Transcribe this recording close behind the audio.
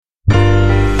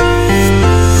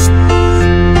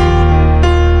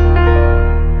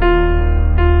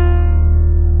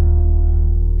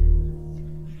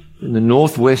in the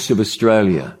northwest of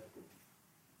Australia,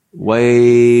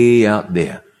 way out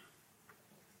there,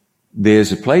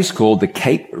 there's a place called the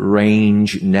Cape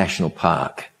Range National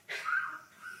Park.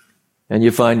 And you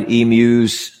find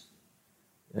emus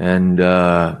and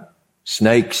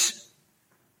snakes,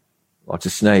 lots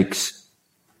of snakes.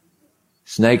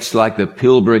 Snakes like the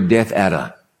Pilbara death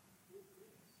adder.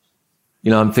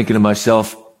 You know, I'm thinking to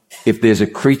myself, if there's a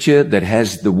creature that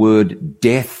has the word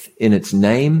death in its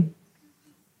name,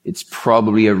 it's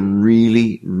probably a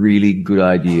really, really good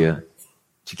idea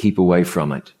to keep away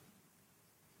from it.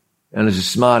 And it's a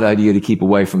smart idea to keep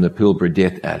away from the Pilbara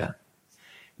death adder.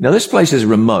 Now, this place is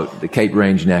remote, the Cape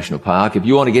Range National Park. If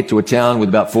you want to get to a town with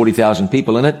about 40,000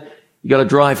 people in it, you got to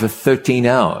drive for 13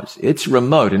 hours. It's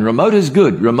remote, and remote is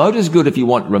good. Remote is good if you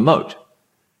want remote.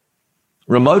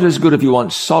 Remote is good if you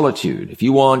want solitude. If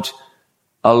you want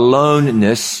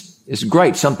aloneness, it's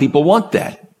great. Some people want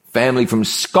that. Family from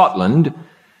Scotland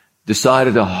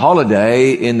decided to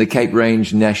holiday in the Cape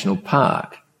Range National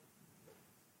Park.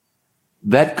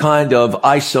 That kind of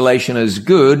isolation is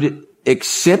good,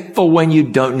 except for when you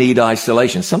don't need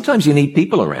isolation. Sometimes you need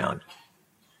people around.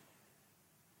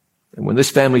 And when this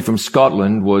family from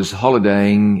Scotland was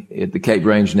holidaying at the Cape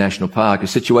Range National Park, a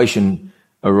situation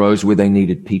arose where they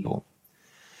needed people.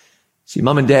 See,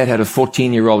 Mum and Dad had a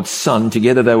 14-year-old son.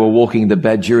 Together they were walking the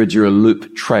Badgerajura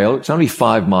Loop Trail. It's only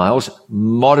 5 miles,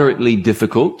 moderately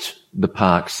difficult, the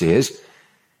park says.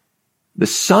 The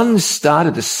son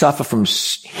started to suffer from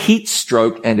heat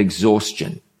stroke and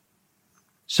exhaustion.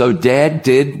 So Dad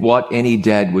did what any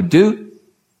dad would do,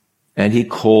 and he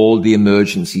called the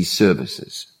emergency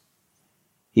services.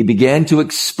 He began to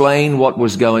explain what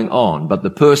was going on, but the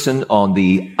person on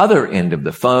the other end of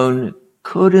the phone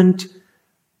couldn't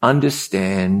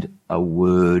understand a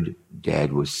word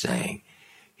Dad was saying.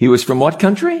 He was from what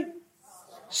country?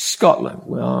 Scotland.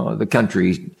 Well, the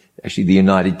country, actually the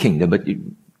United Kingdom, but it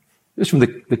was from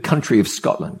the country of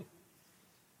Scotland.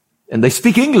 And they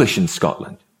speak English in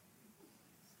Scotland.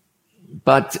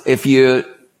 But if your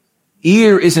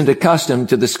ear isn't accustomed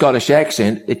to the Scottish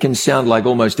accent, it can sound like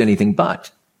almost anything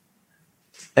but.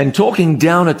 And talking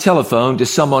down a telephone to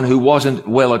someone who wasn't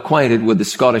well acquainted with the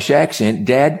Scottish accent,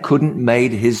 Dad couldn't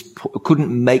make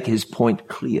his point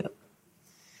clear.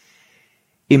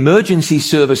 Emergency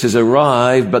services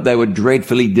arrived, but they were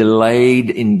dreadfully delayed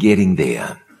in getting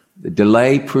there. The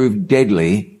delay proved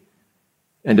deadly,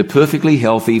 and a perfectly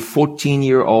healthy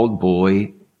 14-year-old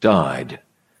boy died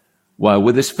while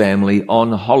with his family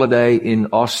on holiday in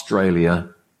Australia,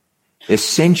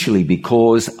 essentially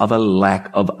because of a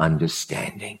lack of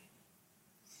understanding.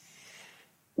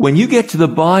 When you get to the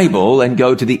Bible and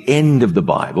go to the end of the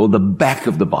Bible, the back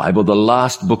of the Bible, the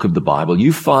last book of the Bible,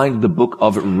 you find the book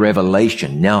of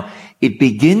Revelation. Now, it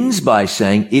begins by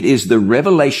saying it is the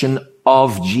revelation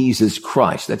of Jesus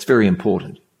Christ. That's very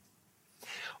important.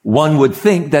 One would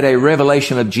think that a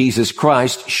revelation of Jesus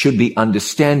Christ should be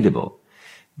understandable.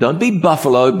 Don't be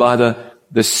buffaloed by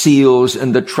the seals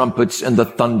and the trumpets and the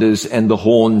thunders and the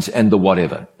horns and the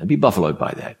whatever. Don't be buffaloed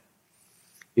by that.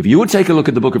 If you would take a look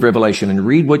at the book of Revelation and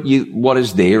read what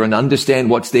is there and understand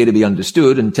what's there to be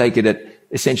understood and take it at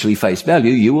essentially face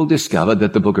value, you will discover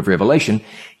that the book of Revelation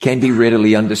can be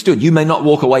readily understood. You may not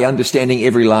walk away understanding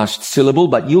every last syllable,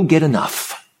 but you'll get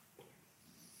enough.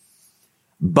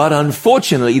 But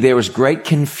unfortunately, there is great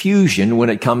confusion when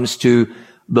it comes to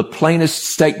the plainest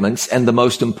statements and the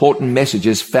most important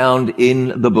messages found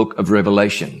in the book of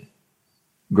Revelation.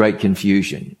 Great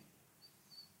confusion.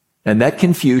 And that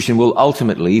confusion will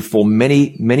ultimately, for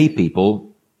many, many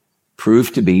people,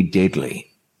 prove to be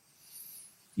deadly.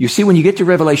 You see, when you get to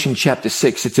Revelation chapter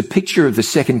 6, it's a picture of the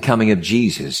second coming of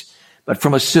Jesus, but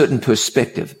from a certain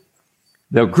perspective.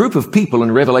 There are a group of people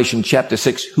in Revelation chapter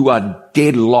 6 who are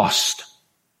dead lost.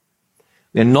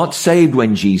 They're not saved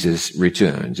when Jesus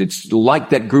returns. It's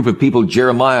like that group of people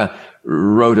Jeremiah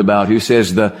wrote about who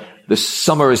says the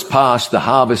summer is past, the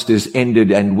harvest is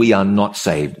ended, and we are not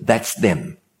saved. That's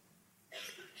them.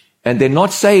 And they're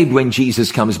not saved when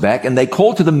Jesus comes back, and they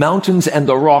call to the mountains and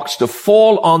the rocks to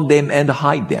fall on them and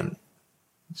hide them.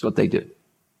 That's what they do.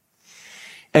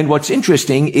 And what's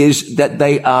interesting is that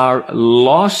they are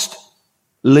lost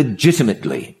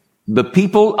legitimately. The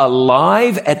people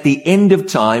alive at the end of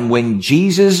time when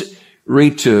Jesus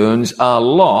returns are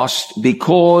lost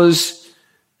because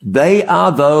they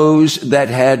are those that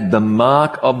had the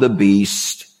mark of the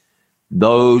beast,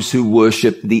 those who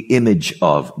worship the image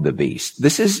of the beast.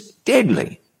 This is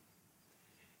deadly.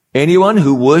 Anyone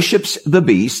who worships the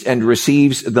beast and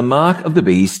receives the mark of the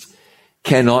beast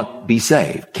cannot be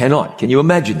saved. Cannot. Can you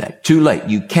imagine that? Too late.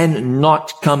 You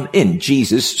cannot come in.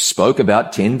 Jesus spoke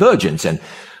about 10 virgins, and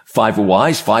 5 were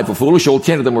wise, 5 were foolish, all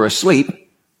 10 of them were asleep.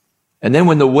 And then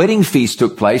when the wedding feast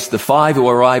took place, the 5 who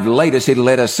arrived later said,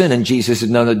 let us in. And Jesus said,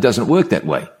 no, it doesn't work that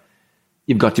way.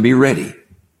 You've got to be ready.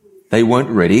 They weren't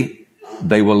ready.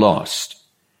 They were lost.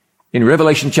 In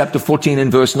Revelation chapter 14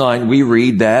 and verse 9, we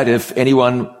read that if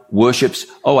anyone worships,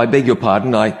 I beg your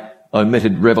pardon, I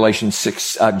omitted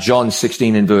John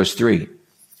 16 and verse 3,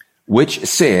 which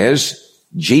says,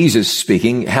 Jesus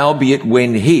speaking, howbeit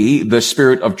when he, the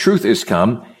Spirit of truth, is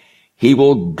come, he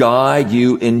will guide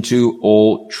you into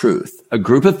all truth. A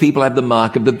group of people have the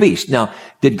mark of the beast. Now,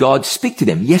 did God speak to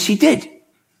them? Yes, he did.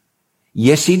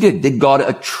 Yes, he did. Did God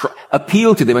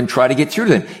appeal to them and try to get through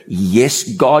to them? Yes,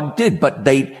 God did. But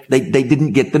they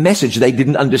didn't get the message. They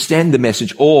didn't understand the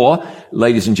message. Or,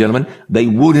 ladies and gentlemen, they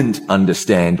wouldn't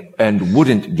understand and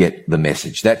wouldn't get the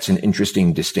message. That's an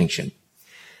interesting distinction.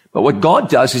 But what God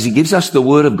does is he gives us the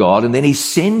word of God and then he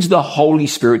sends the Holy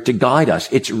Spirit to guide us.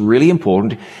 It's really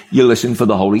important you listen for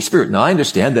the Holy Spirit. Now, I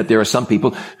understand that there are some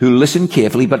people who listen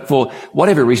carefully, but for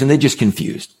whatever reason, they're just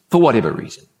confused. For whatever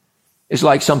reason. It's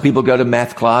like some people go to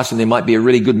math class and there might be a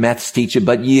really good maths teacher,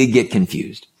 but you get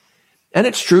confused. And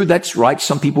it's true, that's right.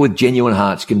 Some people with genuine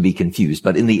hearts can be confused.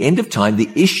 But in the end of time, the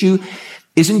issue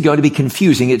isn't going to be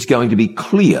confusing. It's going to be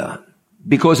clear.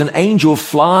 Because an angel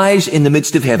flies in the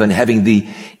midst of heaven having the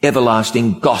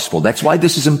everlasting gospel. That's why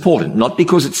this is important. Not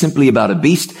because it's simply about a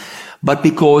beast, but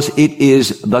because it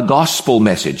is the gospel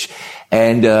message.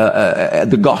 And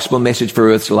the gospel message for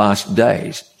earth's last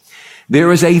days.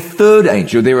 There is a third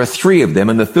angel. There are 3 of them.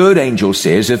 And the third angel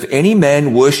says, if any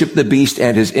man worship the beast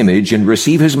and his image and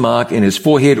receive his mark in his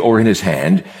forehead or in his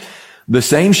hand, the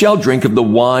same shall drink of the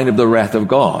wine of the wrath of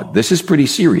God. This is pretty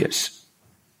serious.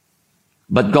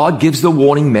 But God gives the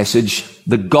warning message,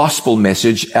 the gospel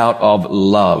message, out of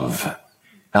love.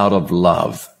 Out of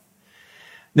love.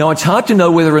 Now, it's hard to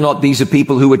know whether or not these are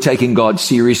people who were taking God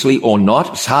seriously or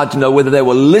not. It's hard to know whether they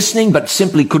were listening but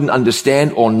simply couldn't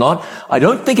understand or not. I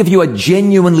don't think if you are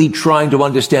genuinely trying to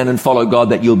understand and follow God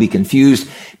that you'll be confused,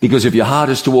 because if your heart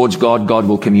is towards God, God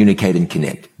will communicate and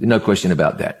connect. No question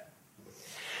about that.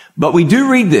 But we do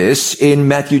read this in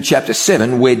Matthew chapter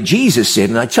 7 where Jesus said,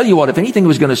 and I tell you what, if anything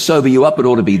was going to sober you up, it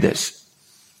ought to be this.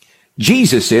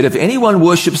 Jesus said, if anyone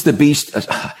worships the beast,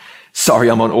 sorry,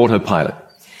 I'm on autopilot.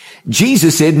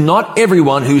 Jesus said, not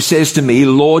everyone who says to me,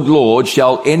 Lord, Lord,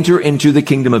 shall enter into the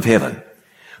kingdom of heaven,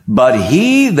 but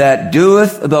he that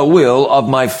doeth the will of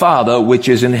my Father which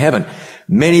is in heaven.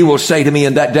 Many will say to me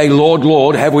in that day, Lord,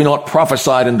 Lord, have we not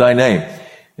prophesied in thy name?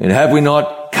 And have we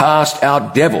not cast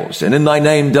out devils? And in thy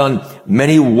name done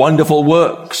many wonderful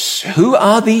works? Who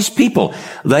are these people?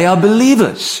 They are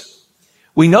believers.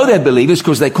 We know they're believers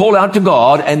because they call out to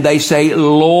God and they say,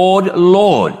 Lord,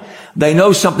 Lord. They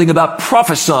know something about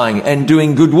prophesying and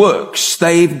doing good works.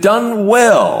 They've done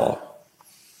well.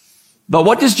 But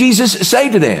what does Jesus say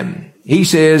to them? He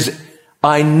says,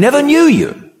 I never knew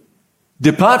you.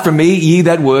 Depart from me, ye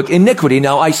that work iniquity.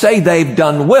 Now, I say they've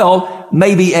done well,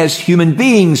 maybe as human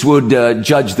beings would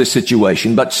judge the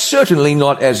situation, but certainly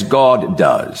not as God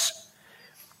does.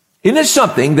 Isn't it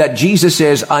something that Jesus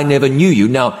says, I never knew you?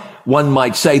 Now, one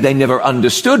might say they never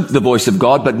understood the voice of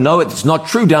God, but no, it's not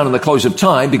true down in the close of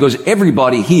time because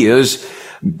everybody hears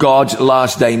God's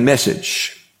last day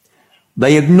message.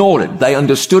 They ignored it. They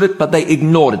understood it, but they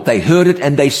ignored it. They heard it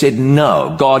and they said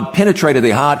no. God penetrated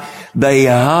their heart. They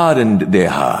hardened their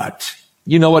heart.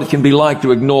 You know what it can be like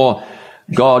to ignore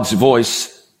God's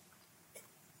voice.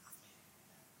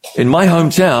 In my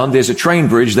hometown, there's a train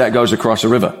bridge that goes across a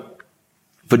river.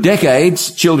 For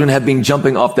decades, children have been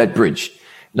jumping off that bridge.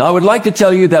 Now, I would like to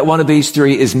tell you that one of these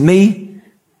 3 is me,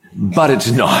 but it's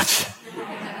not.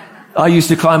 I used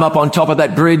to climb up on top of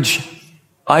that bridge.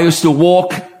 I used to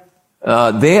walk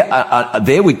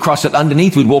there. We'd cross it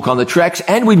underneath. We'd walk on the tracks,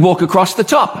 and we'd walk across the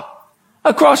top.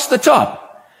 Across the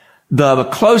top. The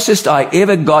closest I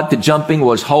ever got to jumping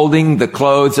was holding the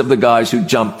clothes of the guys who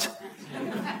jumped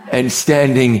and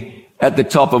standing at the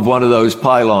top of one of those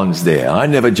pylons there. I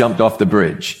never jumped off the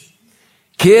bridge.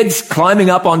 Kids climbing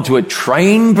up onto a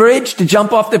train bridge to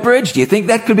jump off the bridge. Do you think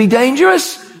that could be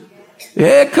dangerous?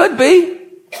 Yeah, it could be.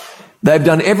 They've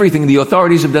done everything. The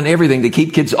authorities have done everything to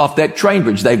keep kids off that train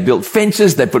bridge. They've built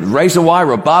fences. They've put razor wire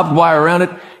or barbed wire around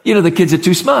it. You know, the kids are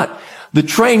too smart. The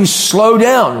trains slow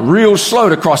down real slow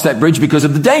to cross that bridge because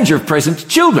of the danger of present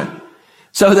children.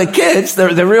 So the kids,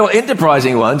 the real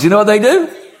enterprising ones, you know what they do?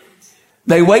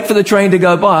 They wait for the train to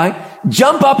go by,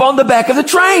 jump up on the back of the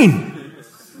train.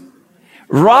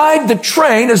 Ride the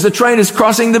train as the train is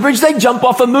crossing the bridge. They jump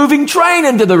off a moving train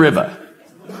into the river.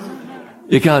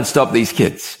 You can't stop these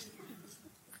kids.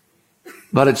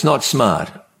 But it's not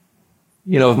smart.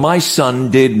 You know, if my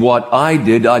son did what I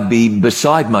did, I'd be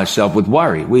beside myself with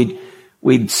worry.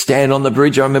 We'd stand on the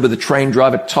bridge. I remember the train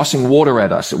driver tossing water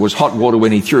at us. It was hot water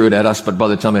when he threw it at us, but by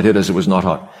the time it hit us, it was not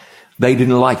hot. They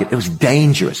didn't like it. It was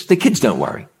dangerous. The kids don't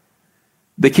worry.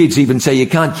 The kids even say, you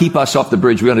can't keep us off the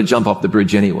bridge. We're going to jump off the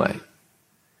bridge anyway.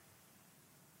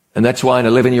 And that's why an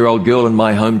 11-year-old girl in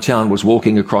my hometown was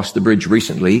walking across the bridge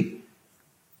recently,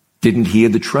 didn't hear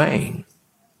the train.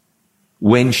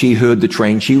 When she heard the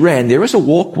train, she ran. There is a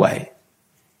walkway.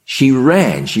 She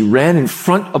ran in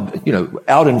front of,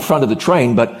 out in front of the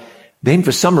train, but then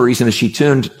for some reason, as she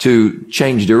turned to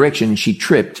change direction, she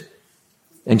tripped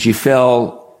and she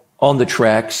fell on the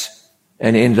tracks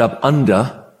and ended up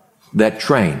under that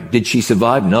train. Did she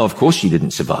survive? No, of course she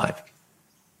didn't survive.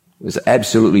 It was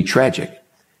absolutely tragic.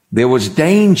 There was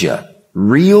danger,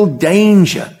 real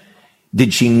danger.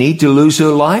 Did she need to lose her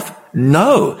life?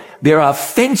 No. There are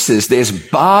fences, there's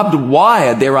barbed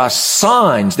wire, there are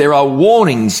signs, there are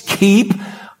warnings. Keep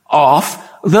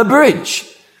off the bridge.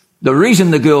 The reason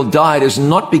the girl died is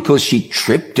not because she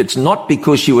tripped. It's not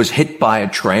because she was hit by a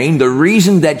train. The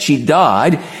reason that she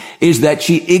died is that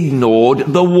she ignored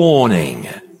the warning.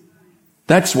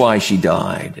 That's why she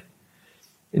died.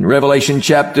 In Revelation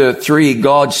chapter 3,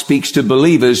 God speaks to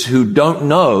believers who don't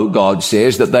know, God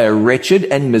says, that they are wretched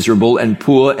and miserable and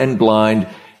poor and blind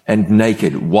and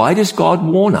naked. Why does God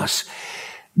warn us?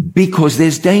 Because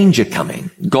there's danger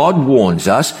coming. God warns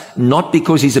us not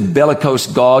because he's a bellicose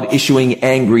God issuing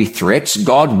angry threats.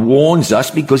 God warns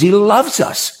us because he loves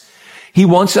us. He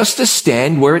wants us to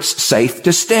stand where it's safe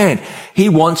to stand. He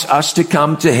wants us to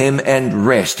come to him and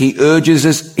rest. He urges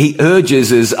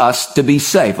us to be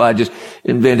safe. I just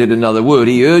invented another word.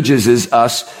 He urges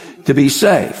us to be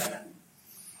safe.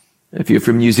 If you're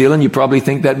from New Zealand, you probably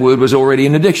think that word was already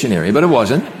in the dictionary, but it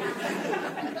wasn't.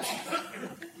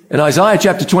 In Isaiah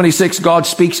chapter 26, God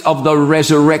speaks of the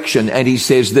resurrection, and he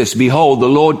says this, "Behold, the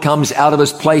Lord comes out of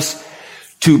his place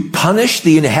to punish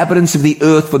the inhabitants of the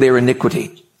earth for their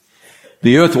iniquity.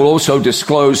 The earth will also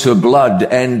disclose her blood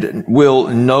and will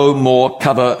no more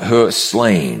cover her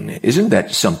slain." Isn't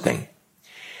that something?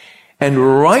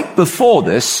 And right before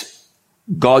this,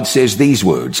 God says these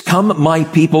words, "Come, my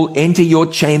people, enter your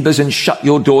chambers and shut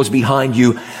your doors behind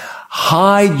you.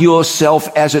 Hide yourself,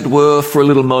 as it were, for a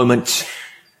little moment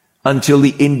until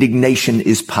the indignation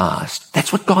is past."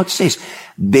 That's what God says.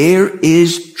 There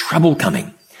is trouble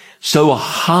coming. So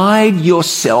hide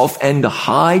yourself and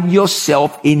hide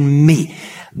yourself in me.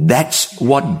 That's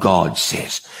what God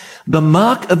says. The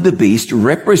mark of the beast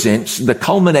represents the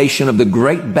culmination of the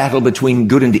great battle between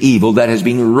good and evil that has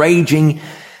been raging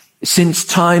since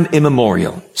time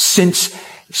immemorial, since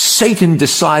Satan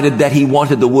decided that he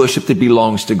wanted the worship that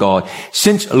belongs to God,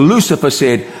 since Lucifer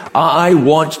said, "I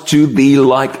want to be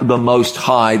like the Most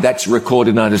High." That's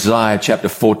recorded in Isaiah chapter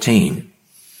 14.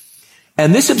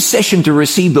 And this obsession to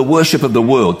receive the worship of the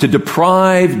world, to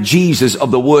deprive Jesus of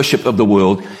the worship of the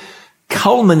world,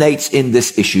 culminates in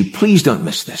this issue. Please don't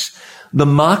miss this. The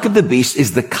mark of the beast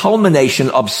is the culmination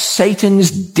of Satan's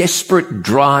desperate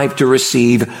drive to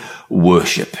receive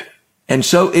worship. And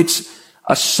so it's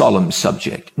a solemn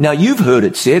subject. Now, you've heard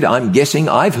it said, I'm guessing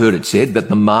I've heard it said, that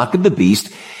the mark of the beast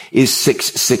is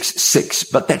 666,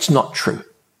 but that's not true.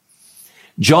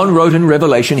 John wrote in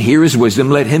Revelation, "Here is wisdom,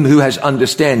 let him who has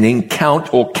understanding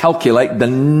count or calculate the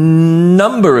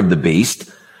number of the beast,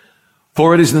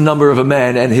 for it is the number of a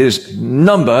man, and his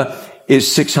number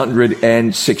is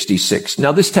 666.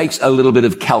 Now, this takes a little bit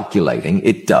of calculating.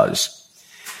 It does.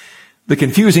 The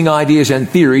confusing ideas and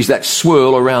theories that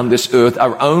swirl around this earth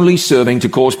are only serving to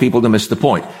cause people to miss the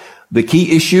point. The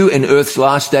key issue in earth's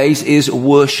last days is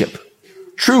worship.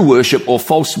 True worship or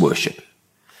false worship.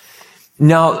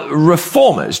 Now,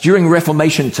 reformers during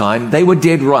Reformation time, they were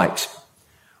dead right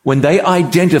when they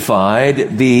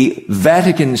identified the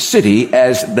Vatican City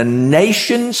as the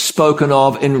nation spoken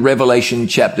of in Revelation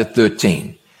chapter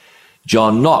 13.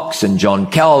 John Knox and John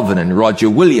Calvin and Roger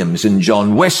Williams and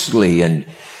John Wesley and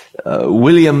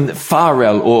William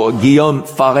Farel or Guillaume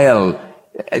Farel,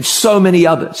 so many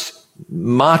others.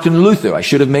 Martin Luther, I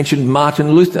should have mentioned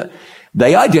Martin Luther.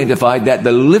 They identified that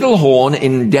the little horn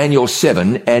in Daniel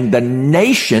 7 and the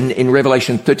nation in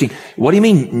Revelation 13. What do you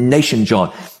mean nation,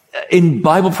 John? In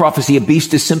Bible prophecy, a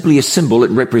beast is simply a symbol.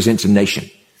 It represents a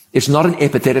nation. It's not an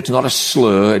epithet. It's not a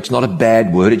slur. It's not a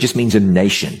bad word. It just means a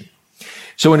nation.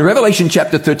 So in Revelation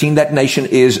chapter 13, that nation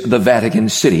is the Vatican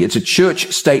City. It's a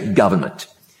church-state government.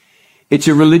 It's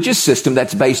a religious system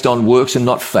that's based on works and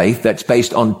not faith, that's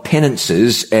based on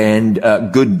penances and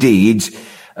good deeds,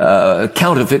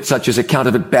 counterfeit, such as a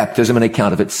counterfeit baptism and a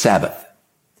counterfeit Sabbath.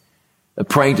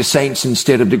 praying to saints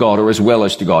instead of to God or as well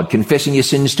as to God, confessing your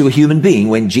sins to a human being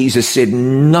when Jesus said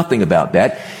nothing about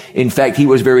that. In fact, he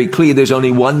was very clear there's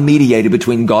only one mediator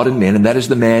between God and men, and that is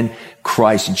the man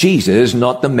Christ Jesus,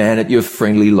 not the man at your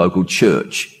friendly local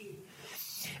church.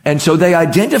 And so they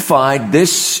identified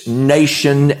this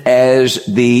nation as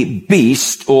the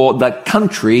beast or the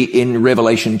country in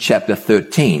Revelation chapter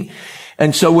 13.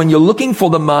 And so when you're looking for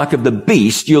the mark of the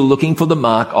beast, you're looking for the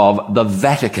mark of the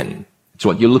Vatican. That's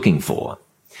what you're looking for.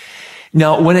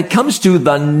 Now, when it comes to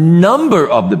the number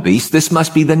of the beast, this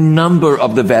must be the number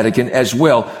of the Vatican as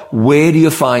well. Where do you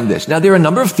find this? Now, there are a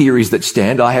number of theories that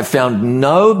stand. I have found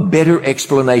no better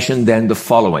explanation than the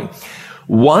following.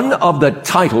 One of the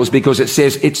titles, because it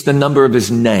says it's the number of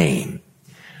his name.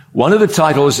 One of the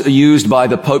titles used by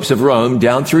the popes of Rome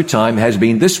down through time has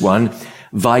been this one,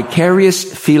 Vicarius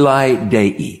Filii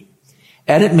Dei.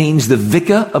 And it means the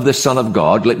vicar of the Son of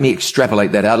God. Let me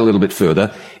extrapolate that out a little bit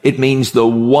further. It means the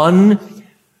one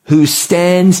who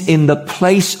stands in the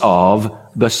place of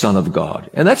the Son of God.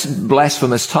 And that's a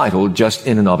blasphemous title just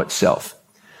in and of itself.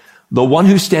 The one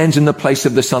who stands in the place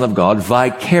of the Son of God,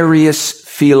 Vicarius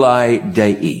Filii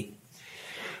Dei.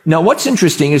 Now, what's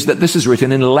interesting is that this is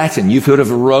written in Latin. You've heard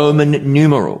of Roman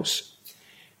numerals.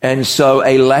 And so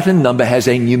a Latin number has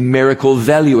a numerical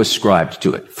value ascribed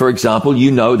to it. For example,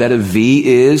 you know that a V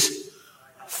is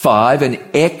 5, an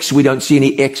X, we don't see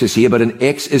any X's here, but an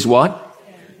X is what?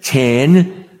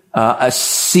 10. A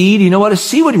C, do you know what a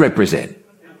C would represent?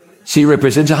 C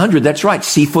represents 100, that's right.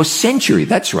 C for century,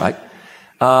 that's right.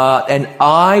 And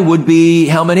I would be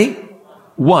how many?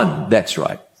 1, that's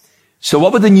right. So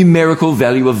what would the numerical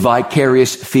value of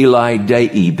Vicarius Filii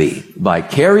Dei be?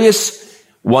 Vicarius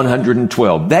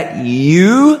 112. That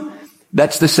U,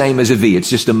 that's the same as a V. It's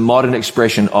just a modern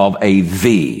expression of a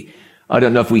V. I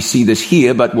don't know if we see this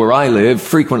here, but where I live,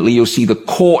 frequently you'll see the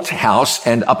courthouse,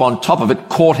 and up on top of it,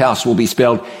 courthouse will be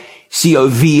spelled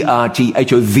C-O-V-R-T-H-O-V-S-E.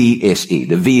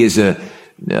 The V is an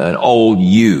old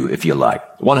U, if you like.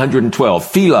 112.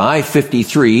 Filii,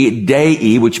 53.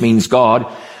 Dei, which means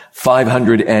God,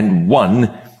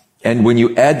 501. And when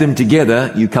you add them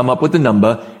together, you come up with the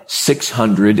number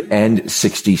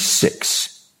 666.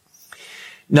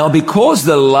 Now, because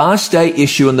the last day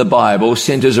issue in the Bible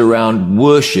centers around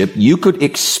worship, you could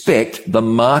expect the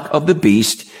mark of the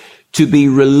beast to be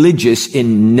religious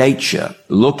in nature.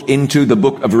 Look into the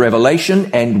book of Revelation,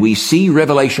 and we see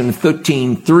Revelation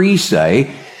 13:3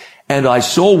 say, "And I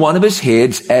saw one of his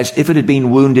heads as if it had been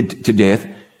wounded to death.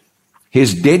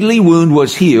 His deadly wound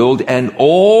was healed, and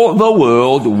all the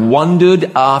world wondered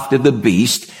after the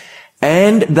beast.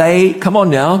 And they," come on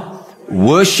now,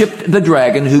 "worshipped the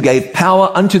dragon who gave power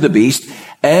unto the beast.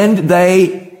 And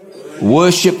they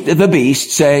worshipped the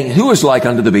beast, saying, Who is like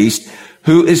unto the beast?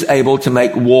 Who is able to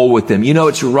make war with them?" You know,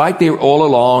 it's right there all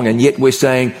along, and yet we're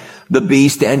saying the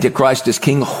beast, the Antichrist, is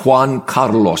King Juan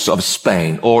Carlos of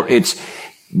Spain, or it's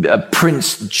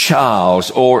Prince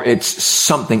Charles, or it's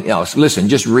something else. Listen,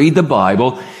 just read the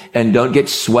Bible and don't get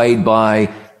swayed by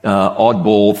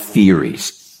oddball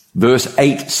theories. Verse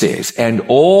 8 says, "And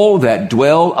all that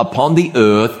dwell upon the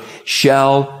earth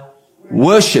shall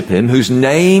worship him, whose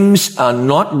names are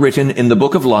not written in the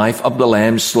book of life of the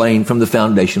Lamb slain from the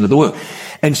foundation of the world."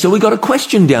 And so we got a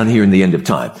question down here in the end of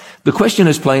time. The question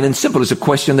is plain and simple. It's a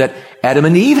question that Adam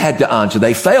and Eve had to answer.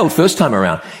 They failed first time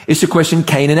around. It's a question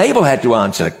Cain and Abel had to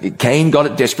answer. Cain got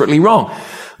it desperately wrong.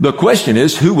 The question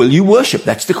is, who will you worship?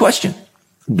 That's the question.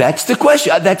 That's the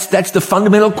question. That's the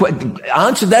fundamental question.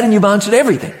 Answer that and you've answered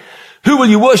everything. Who will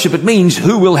you worship? It means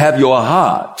who will have your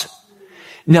heart.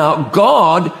 Now,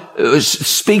 God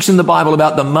speaks in the Bible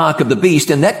about the mark of the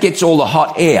beast, and that gets all the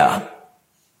hot air.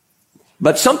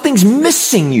 But something's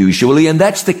missing usually, and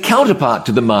that's the counterpart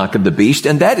to the mark of the beast,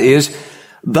 and that is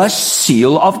the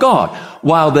seal of God.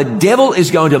 While the devil is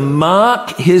going to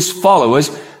mark his followers,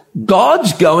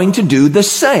 God's going to do the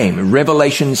same.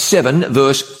 Revelation 7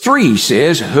 verse 3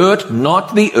 says, "Hurt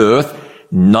not the earth,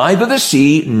 neither the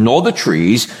sea, nor the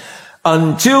trees,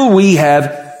 until we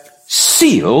have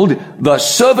sealed the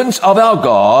servants of our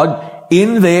God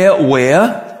in their,"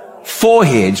 where?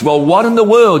 Foreheads. Well, what in the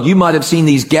world? You might have seen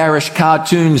these garish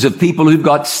cartoons of people who've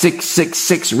got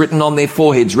 666 written on their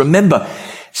foreheads. Remember,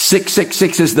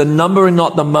 666 is the number and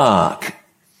not the mark.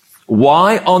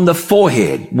 Why on the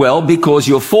forehead? Well, because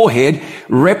your forehead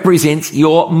represents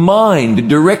your mind.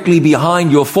 Directly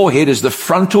behind your forehead is the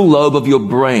frontal lobe of your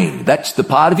brain. That's the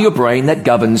part of your brain that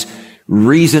governs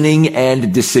reasoning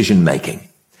and decision making.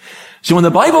 So when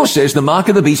the Bible says the mark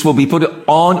of the beast will be put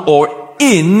on or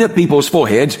in people's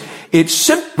foreheads, it's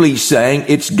simply saying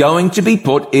it's going to be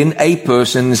put in a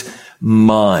person's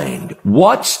mind.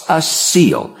 What's a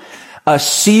seal? A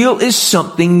seal is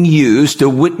something used to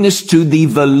witness to the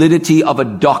validity of a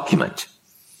document.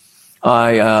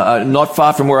 Not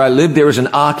far from where I live, there is an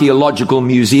archaeological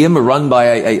museum run by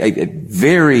a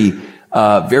very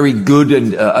good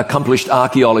and accomplished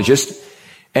archaeologist.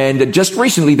 And just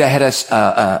recently they had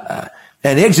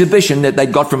an exhibition that they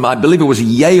got from, I believe it was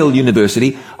Yale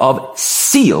University, of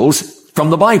seals from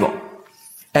the Bible.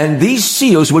 And these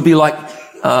seals would be like,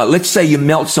 let's say you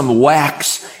melt some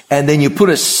wax and then you put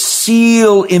a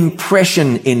seal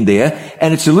impression in there,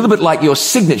 and it's a little bit like your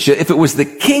signature. If it was the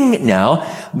king now,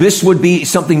 this would be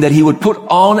something that he would put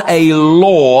on a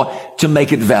law to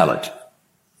make it valid.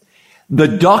 The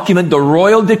document, the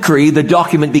royal decree, the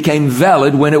document became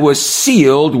valid when it was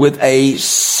sealed with a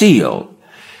seal.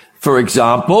 For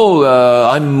example,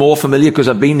 I'm more familiar because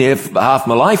I've been there for half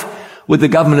my life with the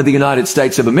government of the United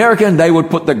States of America, and they would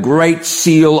put the Great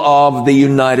Seal of the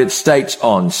United States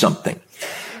on something.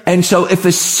 And so if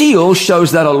a seal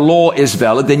shows that a law is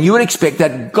valid, then you would expect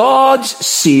that God's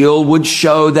seal would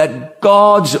show that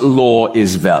God's law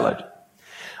is valid.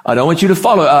 I don't want you to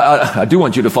follow. I do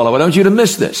want you to follow. I don't want you to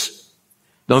miss this.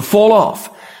 Don't fall off.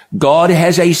 God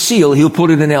has a seal. He'll put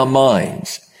it in our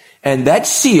minds. And that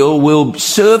seal will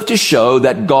serve to show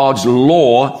that God's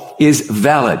law is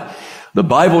valid. The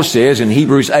Bible says in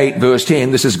Hebrews 8 verse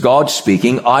 10, this is God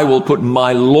speaking, I will put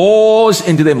my laws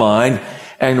into their mind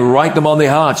and write them on their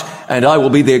hearts, and I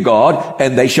will be their God,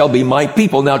 and they shall be my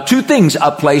people. Now, two things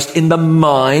are placed in the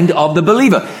mind of the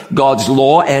believer, God's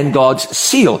law and God's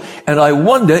seal. And I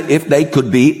wonder if they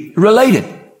could be related.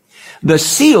 The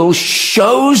seal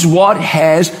shows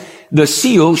that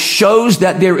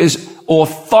there is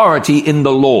authority in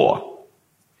the law.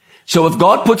 So if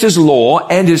God puts his law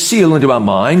and his seal into our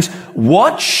minds,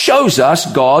 what shows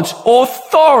us God's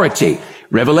authority?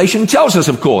 Revelation tells us,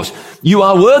 of course, you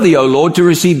are worthy, O Lord, to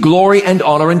receive glory and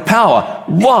honor and power.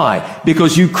 Why?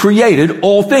 Because you created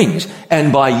all things,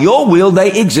 and by your will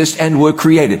they exist and were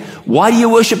created. Why do you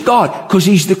worship God? Because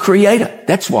he's the creator.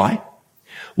 That's why.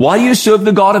 Why do you serve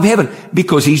the God of heaven?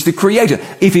 Because he's the creator.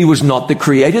 If he was not the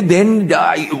creator, then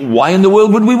why in the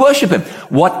world would we worship him?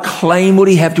 What claim would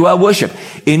he have to our worship?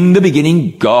 In the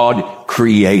beginning, God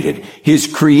created. His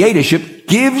creatorship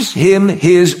gives him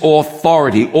his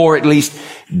authority, or at least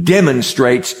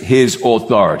demonstrates his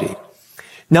authority.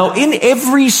 Now, in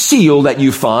every seal that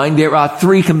you find, there are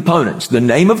three components. The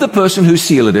name of the person whose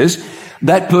seal it is,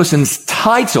 that person's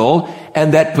title,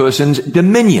 and that person's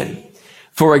dominion.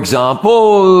 For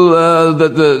example,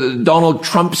 the Donald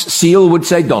Trump's seal would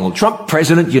say Donald Trump,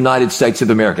 President, United States of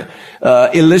America.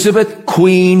 Elizabeth,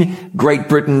 Queen, Great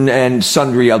Britain, and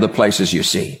sundry other places you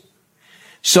see.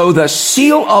 So the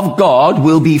seal of God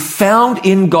will be found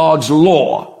in God's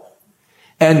law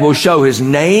and will show his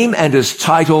name and his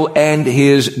title and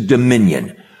his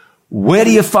dominion. Where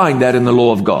do you find that in the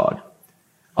law of God?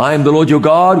 I am the Lord your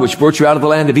God, which brought you out of the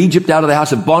land of Egypt, out of the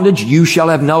house of bondage. You shall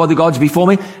have no other gods before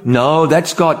me. No,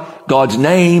 that's got God's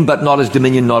name, but not his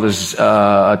dominion, not his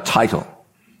title.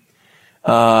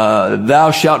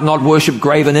 Thou shalt not worship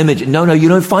graven image. No, you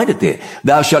don't find it there.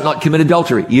 Thou shalt not commit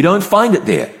adultery. You don't find it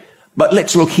there. But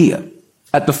let's look here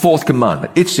at the fourth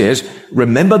commandment. It says,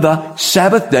 remember the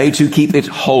Sabbath day to keep it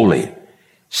holy.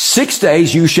 6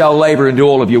 days you shall labor and do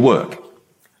all of your work.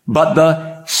 But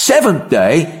the seventh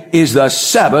day is the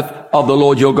Sabbath of the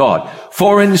Lord your God.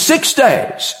 For in 6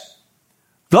 days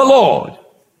the Lord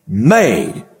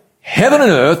made heaven and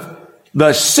earth,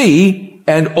 the sea,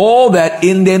 and all that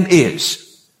in them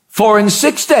is. For in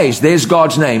 6 days, there's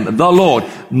God's name, the Lord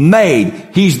made.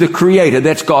 He's the creator.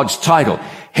 That's God's title.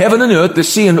 Heaven and earth, the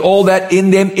sea, and all that in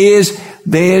them is.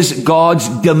 There's God's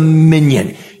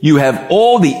dominion. You have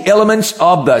all the elements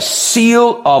of the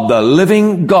seal of the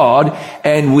living God,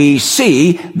 and we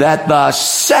see that the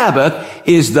Sabbath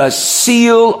is the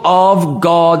seal of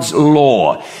God's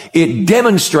law. It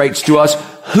demonstrates to us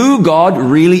who God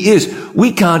really is.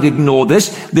 We can't ignore this.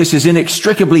 This is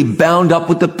inextricably bound up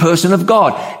with the person of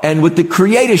God and with the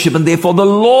creatorship and therefore the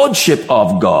lordship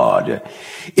of God.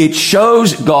 It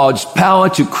shows God's power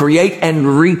to create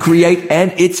and recreate,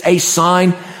 and it's a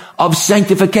sign of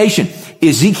sanctification.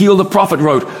 Ezekiel the prophet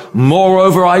wrote,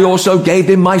 moreover, I also gave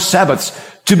them my Sabbaths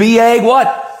to be a what?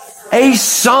 A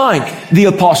sign. The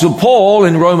apostle Paul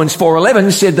in Romans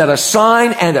 4:11 said that a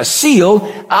sign and a seal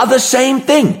are the same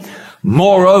thing.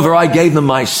 Moreover, I gave them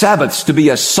my Sabbaths to be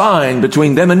a sign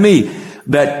between them and me,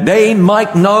 that they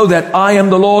might know that I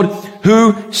am the Lord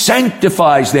who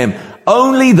sanctifies them.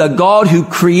 Only the God who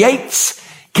creates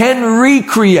can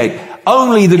recreate.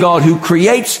 Only the God who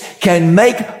creates can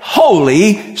make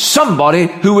holy somebody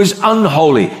who is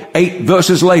unholy. 8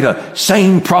 verses later,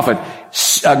 same prophet,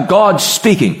 God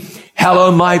speaking.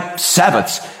 hallow my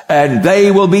Sabbaths, and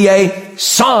they will be a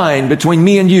sign between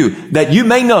me and you, that you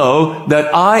may know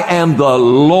that I am the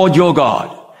Lord your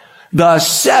God. The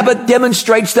Sabbath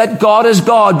demonstrates that God is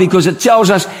God because it tells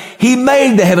us He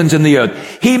made the heavens and the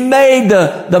earth. He made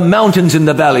the mountains and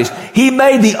the valleys. He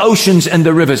made the oceans and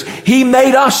the rivers. He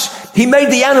made us. He made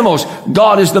the animals.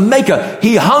 God is the maker.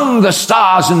 He hung the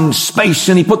stars in space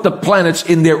and He put the planets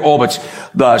in their orbits.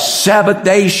 The Sabbath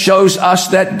day shows us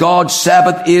that God's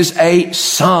Sabbath is a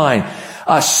sign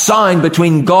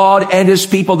between God and His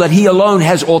people, that He alone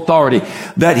has authority,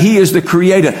 that He is the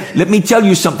creator. Let me tell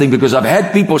you something, because I've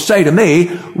had people say to me,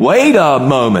 wait a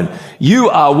moment, you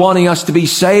are wanting us to be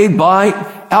saved by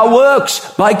our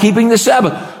works, by keeping the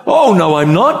Sabbath. Oh, no,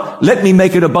 I'm not. Let me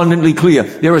make it abundantly clear.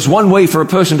 There is one way for a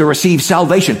person to receive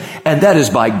salvation, and that is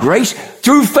by grace,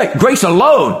 through faith, grace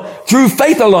alone, through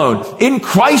faith alone, in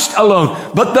Christ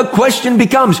alone. But the question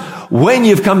becomes, when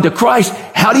you've come to Christ,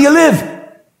 how do you live?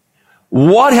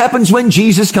 What happens when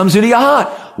Jesus comes into your heart?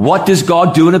 What does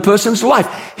God do in a person's life?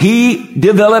 He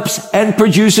develops and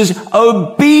produces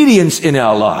obedience in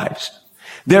our lives.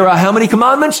 There are how many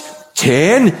commandments?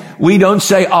 10. We don't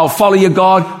say, I'll follow your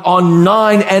God on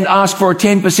 9 and ask for a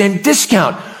 10%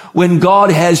 discount. When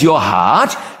God has your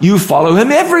heart, you follow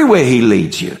Him everywhere He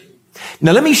leads you.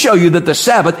 Now let me show you that the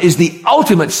Sabbath is the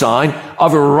ultimate sign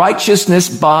of righteousness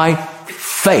by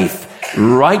faith.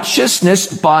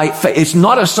 Righteousness by faith. It's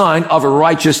not a sign of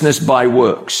righteousness by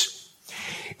works.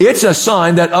 It's a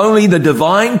sign that only the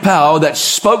divine power that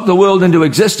spoke the world into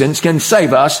existence can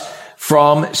save us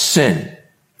from sin.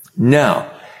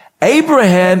 Now,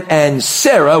 Abraham and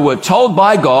Sarah were told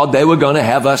by God they were going to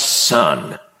have a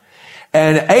son.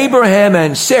 And Abraham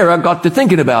and Sarah got to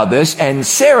thinking about this, and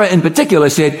Sarah in particular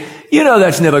said, you know,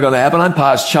 that's never going to happen. I'm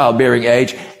past childbearing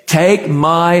age. Take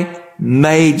my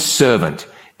maidservant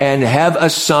and have a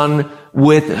son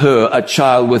with her, a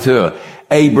child with her.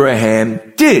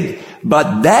 Abraham did.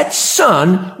 But that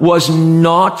son was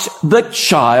not the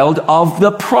child of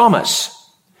the promise.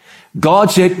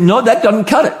 God said, no, that doesn't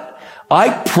cut it. I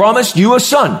promised you a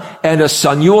son, and a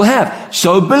son you will have.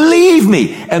 So believe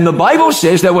me. And the Bible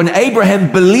says that when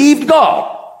Abraham believed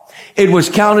God, it was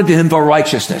counted to him for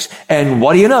righteousness. And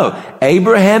what do you know?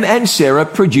 Abraham and Sarah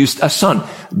produced a son.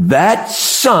 That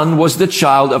son was the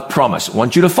child of promise. I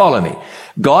want you to follow me.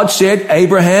 God said,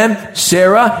 Abraham,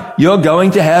 Sarah, you're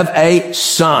going to have a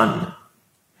son.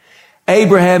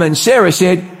 Abraham and Sarah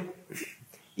said,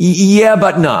 yeah,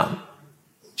 but no.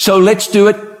 So let's do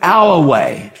it our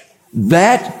way.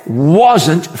 That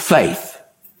wasn't faith.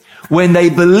 When they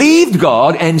believed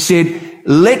God and said,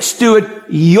 let's do it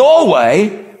your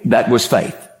way, that was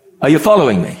faith. Are you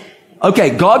following me?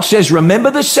 Okay, God says, remember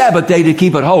the Sabbath day to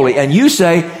keep it holy. And you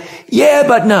say, yeah,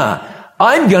 but nah,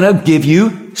 I'm going to give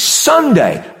you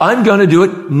Sunday. I'm going to do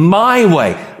it my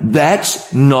way.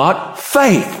 That's not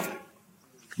faith.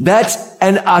 That's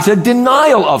an utter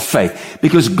denial of faith,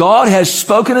 because God has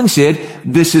spoken and said,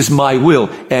 this is my will.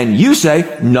 And you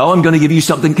say, no, I'm going to give you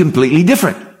something completely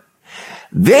different.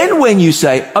 Then when you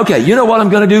say, okay, you know what I'm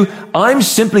going to do? I'm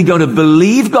simply going to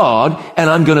believe God, and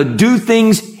I'm going to do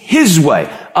things His way.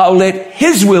 I'll let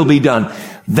His will be done.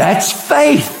 That's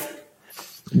faith.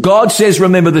 God says,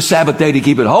 remember the Sabbath day to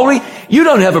keep it holy. You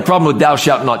don't have a problem with thou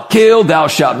shalt not kill, thou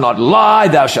shalt not lie,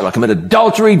 thou shalt not commit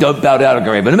adultery, don't bow down to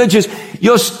graven images.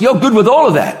 You're good with all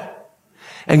of that.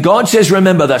 And God says,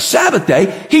 remember the Sabbath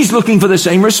day. He's looking for the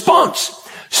same response.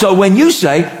 So when you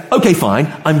say, okay,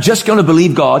 fine, I'm just going to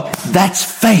believe God, that's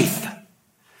faith.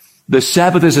 The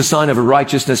Sabbath is a sign of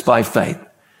righteousness by faith.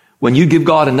 When you give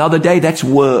God another day, that's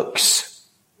works.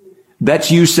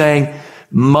 That's you saying,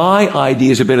 my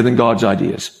ideas are better than God's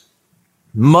ideas.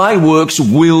 My works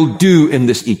will do in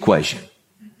this equation.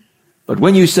 But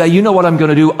when you say, you know what I'm going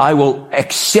to do? I will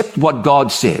accept what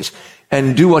God says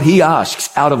and do what He asks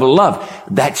out of love.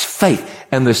 That's faith.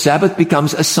 And the Sabbath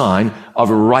becomes a sign of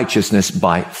righteousness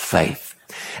by faith.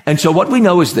 And so what we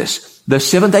know is this. The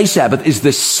seventh-day Sabbath is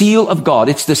the seal of God.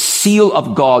 It's the seal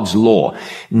of God's law.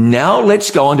 Now let's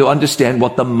go on to understand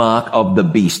what the mark of the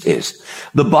beast is.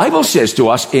 The Bible says to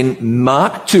us in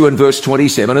Mark 2 and verse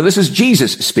 27, and this is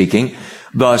Jesus speaking,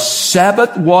 the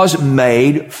Sabbath was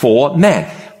made for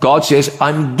man. God says,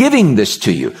 I'm giving this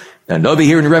to you. And over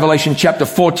here in Revelation chapter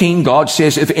 14, God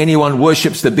says, if anyone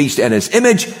worships the beast and his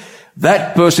image,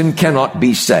 that person cannot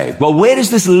be saved. Well, where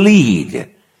does this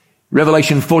lead?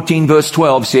 Revelation 14 verse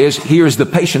 12 says, here is the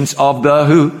patience of the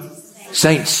who?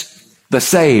 Saints, the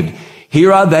saved.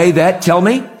 Here are they that, tell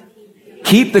me,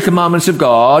 keep the commandments of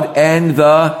God and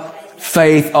the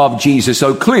faith of Jesus.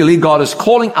 So clearly God is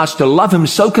calling us to love Him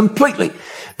so completely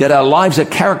that our lives are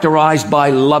characterized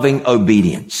by loving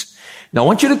obedience. Now I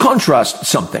want you to contrast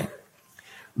something.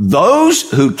 Those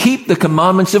who keep the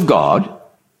commandments of God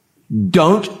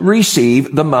don't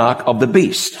receive the mark of the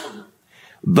beast.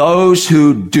 Those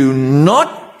who do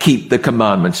not keep the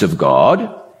commandments of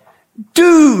God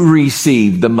do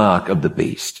receive the mark of the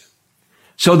beast.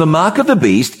 So the mark of the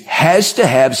beast has to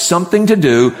have something to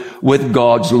do with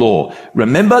God's law.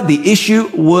 Remember the issue,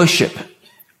 worship.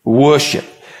 Worship.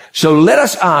 So let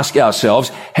us ask ourselves,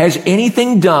 has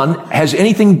anything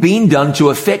been done to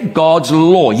affect God's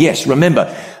law? Yes,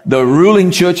 remember, the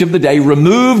ruling church of the day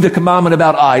removed the commandment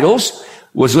about idols,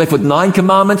 was left with 9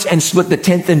 commandments, and split the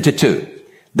 10th into 2.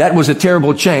 That was a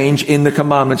terrible change in the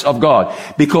commandments of God,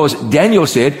 because Daniel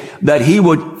said that he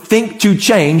would think to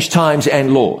change times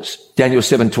and laws. Daniel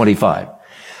 7:25.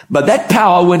 But that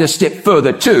power went a step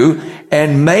further too,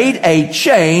 and made a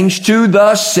change to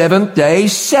the 7th-day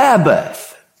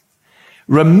Sabbath,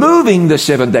 removing the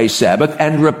 7th-day Sabbath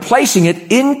and replacing it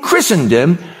in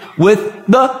Christendom with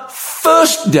the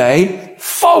first-day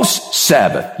false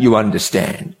Sabbath, you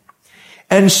understand.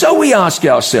 And so we ask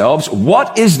ourselves,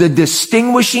 what is the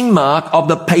distinguishing mark of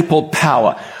the papal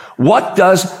power? What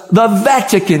does the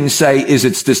Vatican say is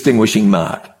its distinguishing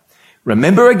mark?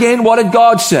 Remember again, what did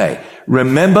God say?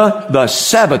 Remember the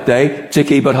Sabbath day to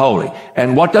keep it holy.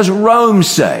 And what does Rome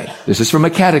say? This is from a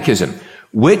catechism.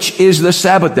 Which is the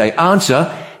Sabbath day?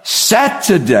 Answer,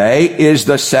 Saturday is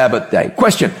the Sabbath day.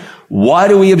 Question, why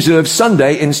do we observe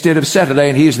Sunday instead of Saturday?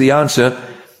 And here's the answer.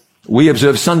 We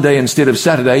observe Sunday instead of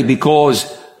Saturday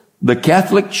because the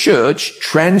Catholic Church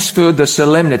transferred the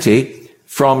solemnity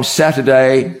from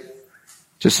Saturday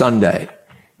to Sunday.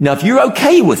 Now, if you're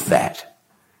okay with that,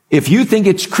 if you think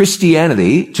it's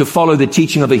Christianity to follow the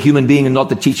teaching of a human being and not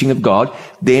the teaching of God,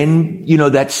 then,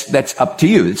 that's up to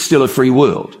you. It's still a free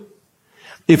world.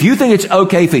 If you think it's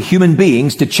okay for human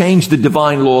beings to change the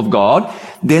divine law of God,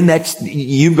 then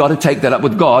you've got to take that up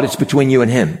with God. It's between you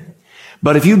and Him.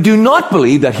 But if you do not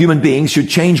believe that human beings should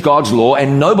change God's law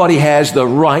and nobody has the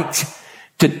right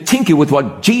to tinker with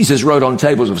what Jesus wrote on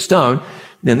tables of stone,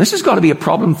 then this has got to be a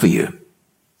problem for you.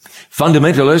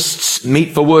 Fundamentalists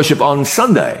meet for worship on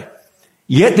Sunday,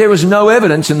 yet there is no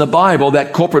evidence in the Bible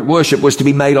that corporate worship was to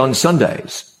be made on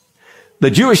Sundays.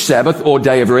 The Jewish Sabbath or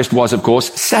day of rest was, of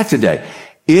course, Saturday.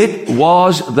 It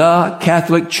was the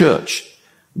Catholic Church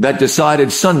that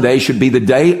decided Sunday should be the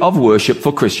day of worship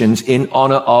for Christians in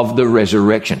honor of the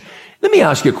resurrection. Let me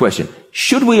ask you a question.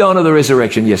 Should we honor the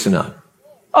resurrection, yes or no?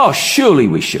 Oh, surely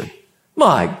we should.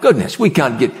 My goodness, we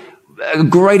can't get a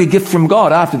greater gift from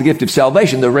God after the gift of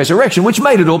salvation, the resurrection, which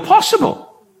made it all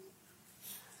possible.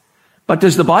 But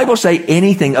does the Bible say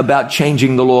anything about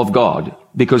changing the law of God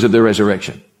because of the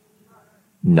resurrection?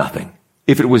 Nothing.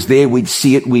 If it was there, we'd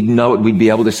see it, we'd know it, we'd be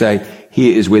able to say,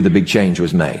 here is where the big change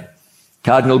was made.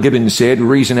 Cardinal Gibbons said,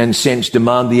 reason and sense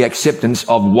demand the acceptance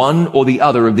of one or the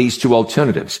other of these two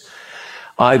alternatives.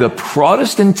 Either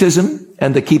Protestantism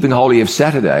and the keeping holy of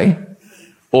Saturday,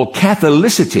 or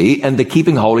Catholicity and the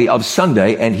keeping holy of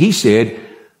Sunday. And he said,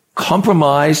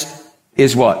 compromise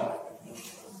is what?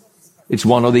 It's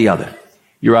one or the other.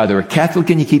 You're either a Catholic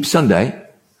and you keep Sunday,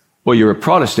 or you're a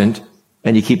Protestant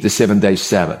and you keep the 7-day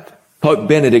Sabbath. Pope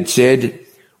Benedict said,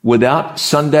 without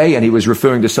Sunday, and he was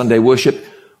referring to Sunday worship,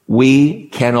 we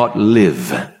cannot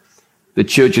live. The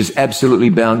church is absolutely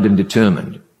bound and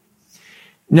determined.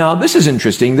 Now, this is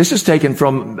interesting. This is taken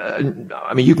from,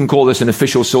 you can call this an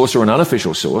official source or an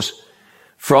unofficial source,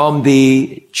 from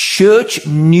the church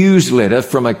newsletter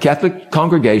from a Catholic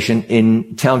congregation in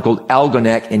a town called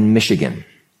Algonac in Michigan.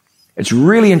 It's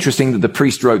really interesting that the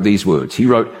priest wrote these words. He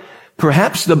wrote,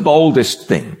 perhaps the boldest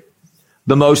thing,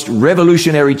 the most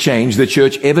revolutionary change the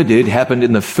church ever did happened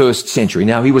in the 1st century.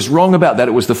 Now, he was wrong about that.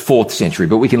 It was the 4th century,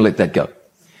 but we can let that go.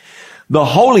 The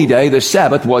holy day, the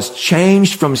Sabbath, was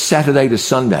changed from Saturday to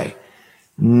Sunday,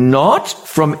 not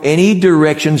from any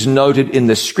directions noted in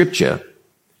the scripture,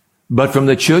 but from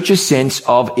the church's sense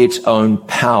of its own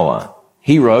power.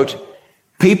 He wrote,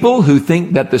 people who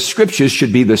think that the scriptures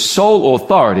should be the sole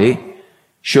authority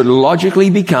should logically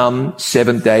become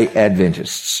Seventh-day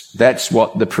Adventists. That's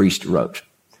what the priest wrote.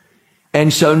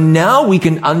 And so now we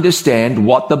can understand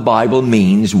what the Bible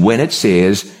means when it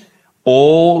says,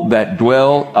 all that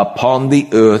dwell upon the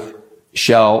earth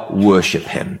shall worship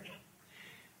him.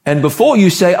 And before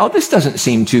you say, oh, this doesn't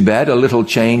seem too bad, a little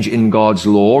change in God's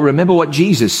law, remember what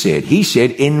Jesus said. He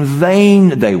said, in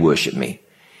vain they worship me,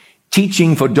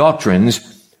 teaching for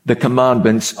doctrines the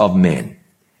commandments of men.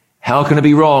 How can it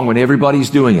be wrong when everybody's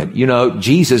doing it? You know,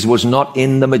 Jesus was not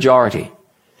in the majority.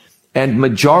 And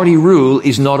majority rule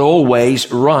is not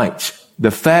always right.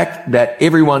 The fact that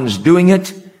everyone's doing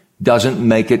it doesn't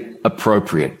make it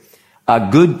appropriate. A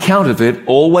good counterfeit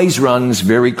always runs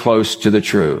very close to the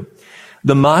true.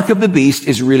 The mark of the beast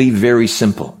is really very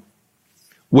simple.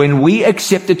 When we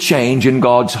accept a change in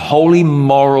God's holy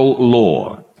moral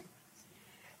law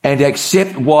and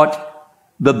accept what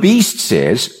the beast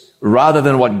says rather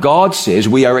than what God says,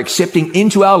 we are accepting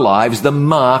into our lives the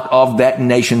mark of that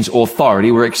nation's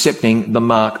authority. We're accepting the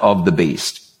mark of the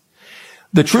beast.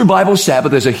 The true Bible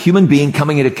Sabbath is a human being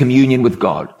coming into communion with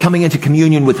God, coming into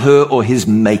communion with her or his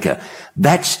maker.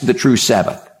 That's the true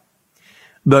Sabbath.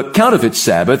 The counterfeit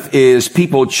Sabbath is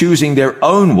people choosing their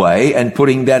own way and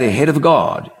putting that ahead of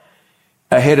God,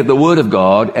 ahead of the Word of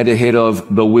God, and ahead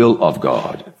of the will of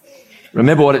God.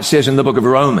 Remember what it says in the book of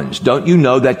Romans. Don't you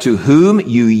know that to whom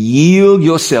you yield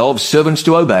yourselves servants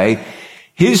to obey,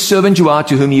 his servant you are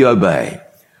to whom you obey,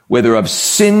 whether of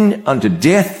sin unto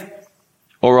death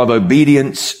or of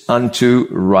obedience unto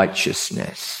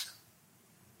righteousness.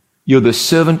 You're the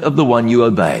servant of the one you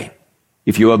obey.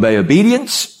 If you obey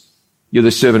obedience, you're the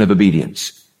servant of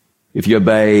obedience. If you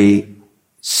obey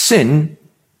sin,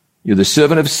 you're the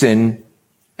servant of sin,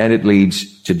 and it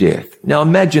leads to death. Now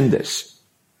imagine this.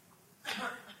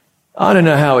 I don't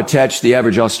know how attached the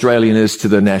average Australian is to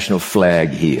the national flag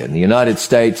here. In the United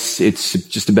States, it's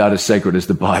just about as sacred as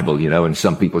the Bible, in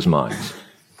some people's minds.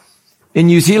 In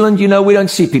New Zealand, we don't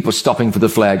see people stopping for the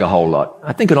flag a whole lot.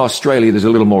 I think in Australia, there's a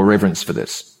little more reverence for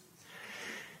this.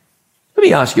 Let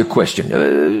me ask you a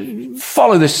question.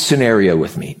 Follow this scenario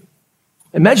with me.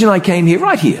 Imagine I came here,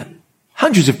 right here,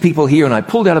 hundreds of people here, and I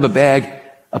pulled out of a bag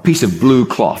a piece of blue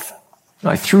cloth. And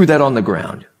I threw that on the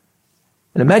ground.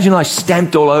 And imagine I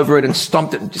stamped all over it and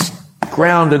stomped it and just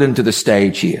ground it into the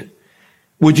stage here.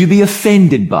 Would you be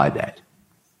offended by that?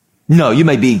 No, you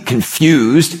may be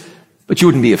confused, but you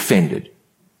wouldn't be offended.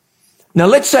 Now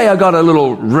let's say I got a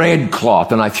little red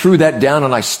cloth and I threw that down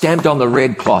and I stamped on the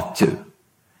red cloth too.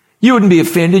 You wouldn't be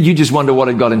offended, you just wonder what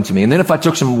had got into me. And then if I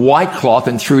took some white cloth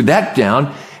and threw that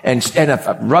down and if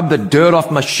I rubbed the dirt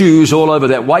off my shoes all over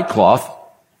that white cloth,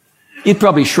 you'd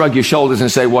probably shrug your shoulders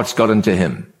and say, what's got into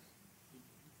him?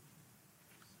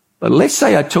 But let's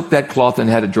say I took that cloth and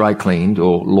had it dry cleaned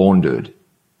or laundered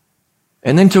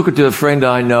and then took it to a friend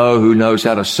I know who knows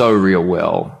how to sew real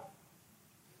well.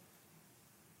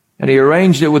 And he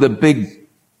arranged it with a big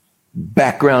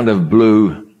background of blue.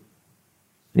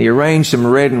 And he arranged some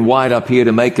red and white up here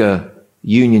to make a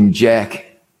Union Jack.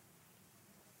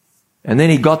 And then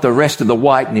he got the rest of the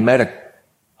white and he made a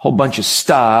whole bunch of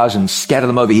stars and scattered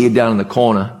them over here down in the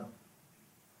corner.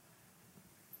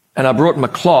 And I brought my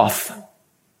cloth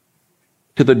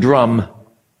to the drum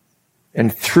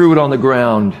and threw it on the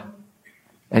ground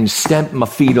and stamped my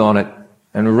feet on it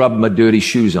and rubbed my dirty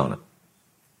shoes on it.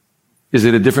 Is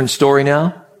it a different story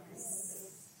now?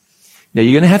 Now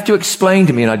you're going to have to explain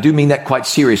to me, and I do mean that quite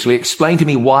seriously, explain to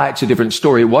me why it's a different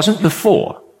story. It wasn't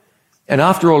before. And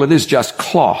after all, it is just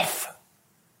cloth.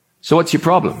 So what's your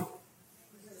problem?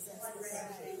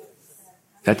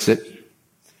 That's it.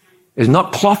 It's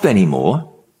not cloth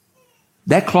anymore.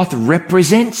 That cloth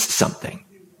represents something.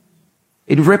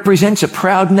 It represents a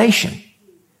proud nation.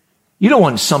 You don't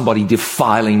want somebody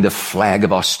defiling the flag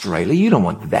of Australia. You don't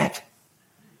want that.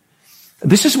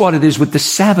 This is what it is with the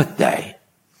Sabbath day.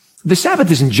 The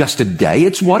Sabbath isn't just a day,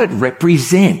 it's what it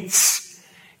represents.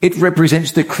 It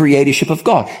represents the creatorship of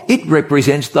God. It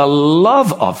represents the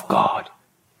love of God.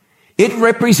 It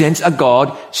represents a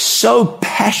God so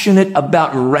passionate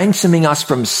about ransoming us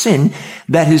from sin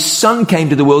that his son came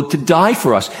to the world to die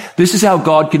for us. This is how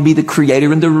God can be the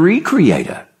creator and the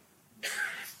recreator.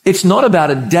 It's not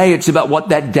about a day, it's about what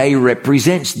that day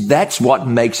represents. That's what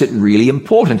makes it really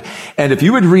important. And if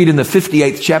you would read in the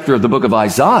 58th chapter of the book of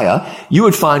Isaiah, you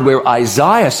would find where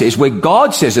Isaiah says, where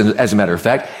God says, as a matter of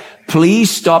fact,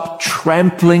 please stop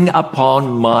trampling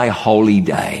upon my holy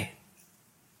day.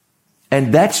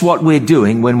 And that's what we're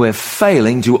doing when we're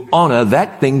failing to honor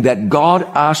that thing that God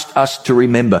asked us to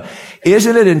remember.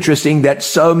 Isn't it interesting that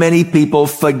so many people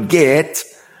forget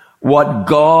what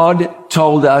God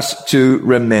told us to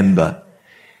remember?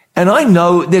 And I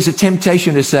know there's a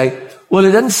temptation to say, well,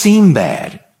 it doesn't seem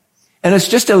bad. And it's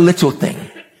just a little thing.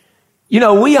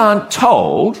 We aren't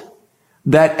told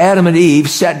that Adam and Eve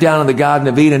sat down in the Garden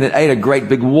of Eden and ate a great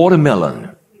big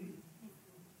watermelon.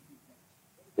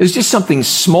 It's just something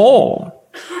small.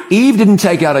 Eve didn't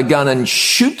take out a gun and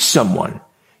shoot someone.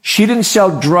 She didn't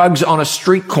sell drugs on a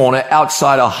street corner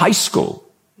outside a high school.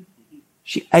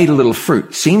 She ate a little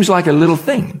fruit. Seems like a little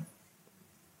thing.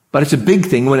 But it's a big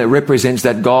thing when it represents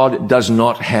that God does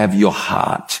not have your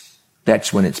heart.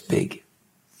 That's when it's big.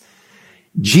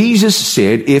 Jesus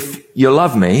said, if you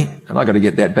love me, and I got to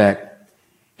get that back.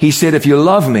 He said, if you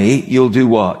love me, you'll do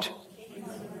what?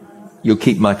 you'll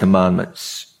keep my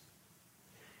commandments.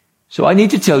 So I need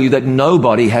to tell you that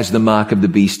nobody has the mark of the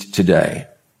beast today.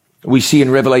 We see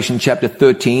in Revelation chapter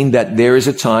 13 that there is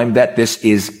a time that this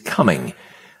is coming.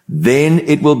 Then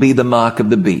it will be the mark of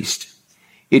the beast.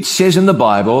 It says in the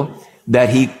Bible that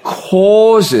he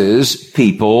causes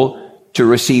people to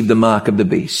receive the mark of the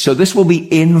beast. So this will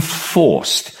be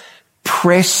enforced,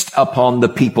 pressed upon the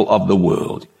people of the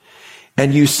world.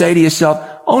 And you say to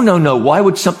yourself, oh, no, why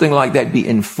would something like that be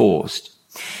enforced?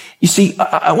 You see,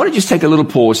 I want to just take a little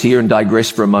pause here and digress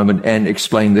for a moment and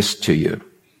explain this to you.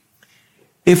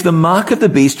 If the mark of the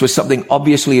beast was something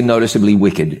obviously and noticeably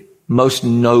wicked, most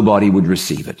nobody would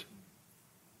receive it.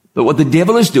 But what the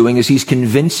devil is doing is he's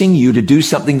convincing you to do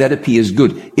something that appears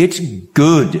good. It's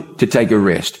good to take a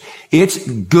rest. It's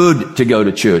good to go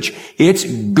to church. It's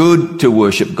good to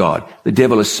worship God. The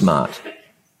devil is smart.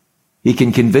 He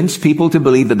can convince people to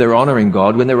believe that they're honoring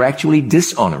God when they're actually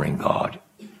dishonoring God.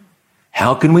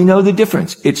 How can we know the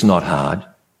difference? It's not hard.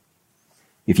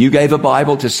 If you gave a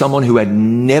Bible to someone who had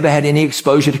never had any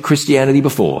exposure to Christianity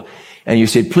before, and you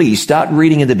said, please start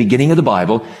reading in the beginning of the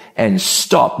Bible and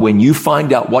stop when you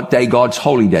find out what day God's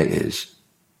holy day is,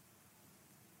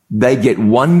 they get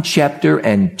 1 chapter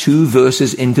and 2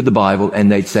 verses into the Bible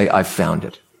and they'd say, I've found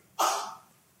it.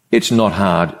 It's not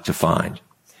hard to find.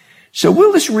 So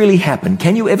will this really happen?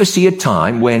 Can you ever see a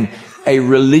time when a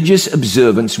religious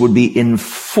observance would be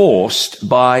enforced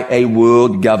by a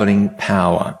world governing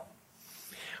power?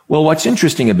 Well, what's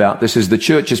interesting about this is the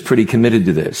church is pretty committed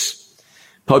to this.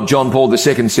 Pope John Paul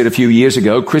II said a few years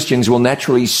ago, Christians will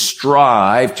naturally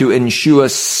strive to ensure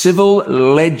civil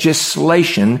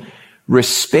legislation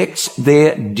respects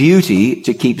their duty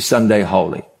to keep Sunday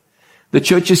holy. The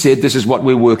church has said this is what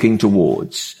we're working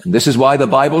towards. And this is why the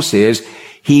Bible says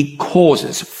he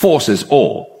forces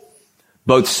all,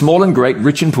 both small and great,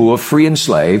 rich and poor, free and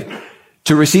slave,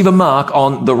 to receive a mark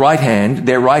on the right hand,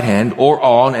 their right hand, or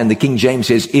on, and the King James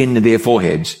says, in their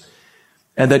foreheads,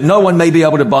 and that no one may be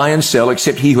able to buy and sell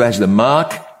except he who has the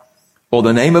mark, or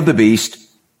the name of the beast,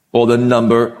 or the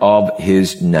number of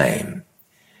his name.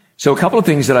 So a couple of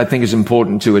things that I think is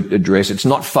important to address. It's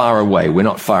not far away. We're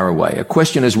not far away. A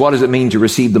question is, what does it mean to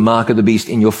receive the mark of the beast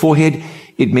in your forehead?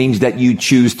 It means that you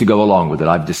choose to go along with it.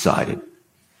 I've decided.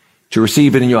 To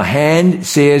receive it in your hand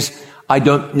says, I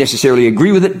don't necessarily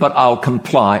agree with it, but I'll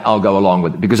comply. I'll go along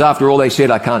with it. Because after all, they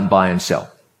said I can't buy and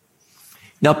sell.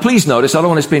 Now, please notice, I don't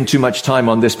want to spend too much time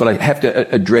on this, but I have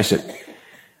to address it.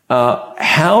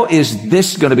 How is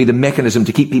this going to be the mechanism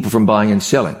to keep people from buying and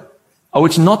selling? Oh,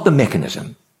 it's not the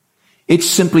mechanism. It's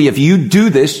simply if you do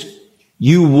this,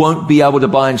 you won't be able to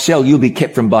buy and sell. You'll be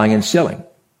kept from buying and selling.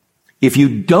 If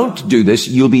you don't do this,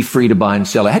 you'll be free to buy and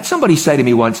sell. I had somebody say to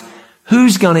me once,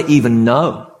 who's going to even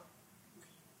know?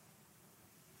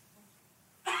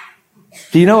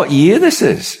 Do you know what year this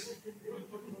is?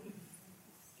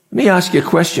 Let me ask you a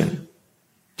question.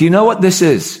 Do you know what this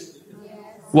is?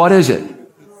 What is it?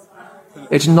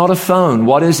 It's not a phone.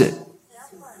 What is it?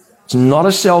 It's not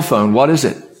a cell phone. What is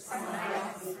it?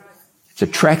 It's a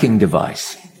tracking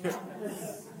device.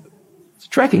 It's a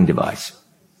tracking device.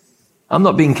 I'm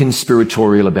not being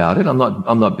conspiratorial about it. I'm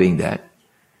not being that.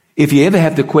 If you ever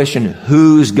have the question,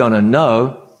 who's gonna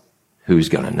know? Who's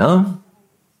gonna know?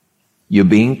 You're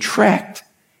being tracked.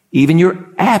 Even your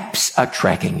apps are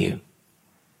tracking you.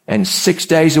 And 6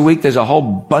 days a week, there's a whole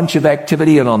bunch of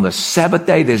activity. And on the Sabbath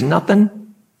day, there's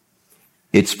nothing.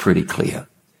 It's pretty clear.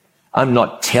 I'm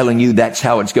not telling you that's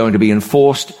how it's going to be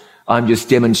enforced. I'm just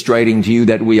demonstrating to you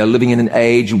that we are living in an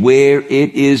age where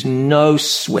it is no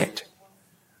sweat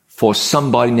for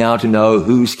somebody now to know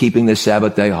who's keeping the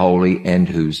Sabbath day holy and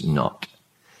who's not.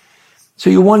 So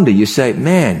you wonder, you say,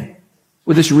 man,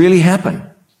 would this really happen?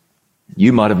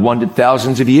 You might have wondered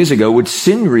thousands of years ago, would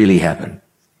sin really happen?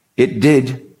 It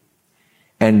did.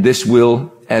 And this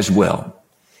will as well.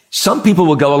 Some people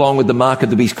will go along with the mark of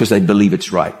the beast because they believe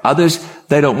it's right. Others,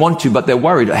 they don't want to, but they're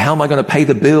worried. How am I going to pay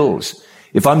the bills?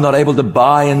 If I'm not able to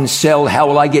buy and sell, how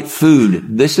will I get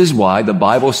food? This is why the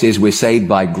Bible says we're saved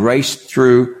by grace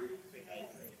through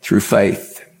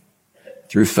faith.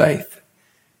 Through faith.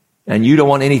 And you don't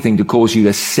want anything to cause you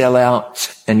to sell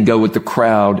out and go with the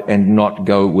crowd and not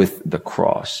go with the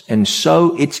cross. And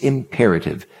so it's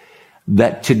imperative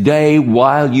that today,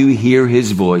 while you hear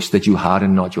his voice, that you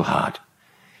harden not your heart.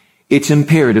 It's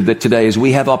imperative that today, as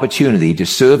we have opportunity to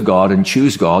serve God and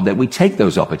choose God, that we take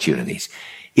those opportunities.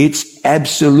 It's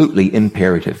absolutely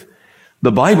imperative.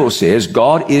 The Bible says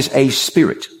God is a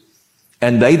spirit,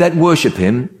 and they that worship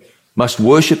him must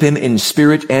worship him in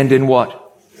spirit and in what?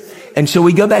 And so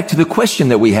we go back to the question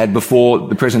that we had before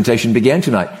the presentation began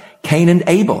tonight. Cain and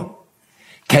Abel.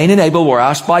 Cain and Abel were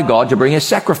asked by God to bring a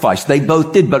sacrifice. They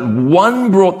both did, but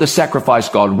one brought the sacrifice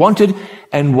God wanted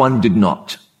and one did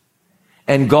not.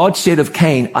 And God said of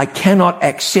Cain, I cannot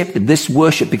accept this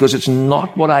worship because it's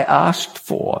not what I asked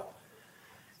for.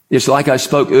 It's like I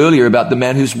spoke earlier about the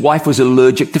man whose wife was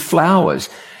allergic to flowers.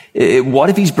 What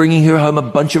if he's bringing her home a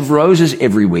bunch of roses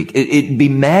every week? It'd be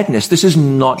madness. This is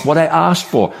not what I asked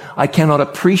for. I cannot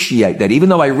appreciate that. Even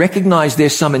though I recognize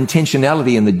there's some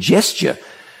intentionality in the gesture,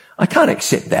 I can't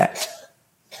accept that.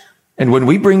 And when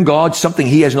we bring God something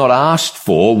he has not asked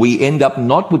for, we end up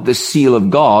not with the seal of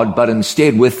God, but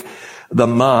instead with the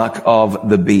mark of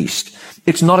the beast.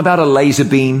 It's not about a laser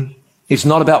beam. It's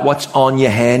not about what's on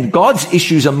your hand. God's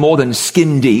issues are more than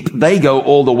skin deep. They go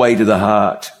all the way to the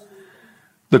heart.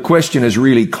 The question is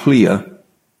really clear.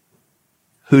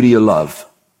 Who do you love?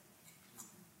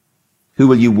 Who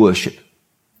will you worship?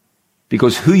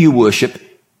 Because who you worship,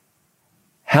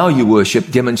 how you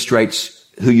worship demonstrates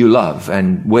who you love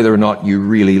and whether or not you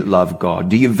really love God.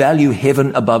 Do you value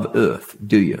heaven above earth?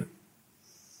 Do you?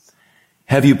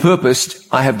 Have you purposed,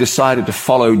 I have decided to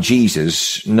follow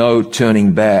Jesus, no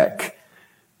turning back,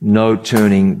 no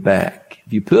turning back?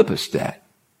 Have you purposed that?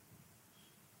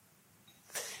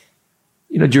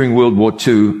 You know, during World War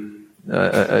II,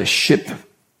 a ship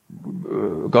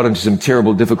got into some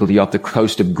terrible difficulty off the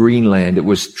coast of Greenland. It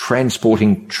was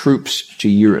transporting troops to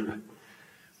Europe.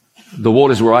 The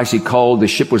waters were icy cold. The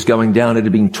ship was going down. It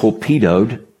had been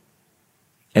torpedoed,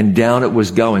 and down it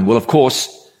was going. Well, of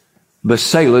course, the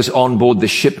sailors on board the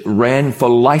ship ran for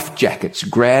life jackets,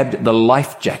 grabbed the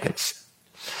life jackets.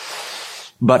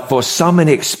 But for some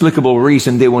inexplicable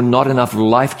reason, there were not enough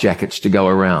life jackets to go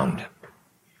around.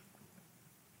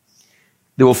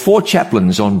 There were 4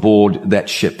 chaplains on board that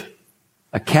ship,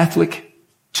 a Catholic,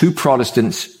 2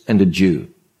 Protestants, and a Jew.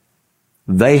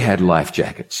 They had life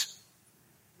jackets.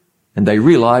 And they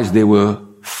realized there were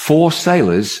 4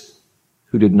 sailors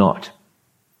who did not.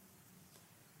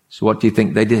 So what do you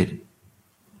think they did?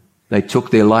 They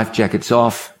took their life jackets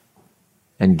off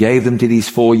and gave them to these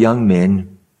 4 young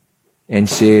men and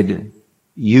said,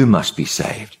 you must be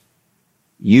saved.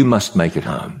 You must make it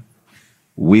home.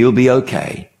 We'll be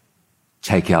okay.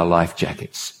 Take our life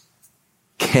jackets.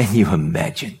 Can you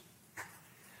imagine?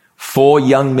 4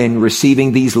 young men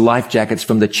receiving these life jackets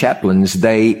from the chaplains.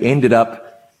 They ended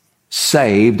up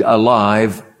saved,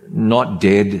 alive, not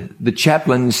dead. The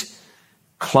chaplains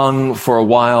clung for a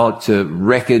while to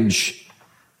wreckage.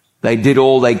 They did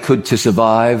all they could to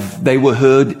survive. They were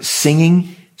heard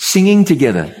singing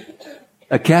together.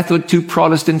 A Catholic, 2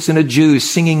 Protestants, and a Jew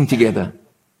singing together,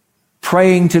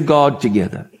 praying to God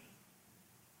together.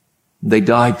 They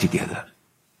died together.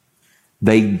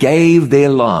 They gave their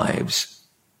lives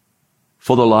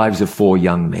for the lives of 4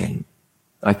 young men.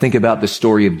 I think about the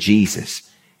story of Jesus.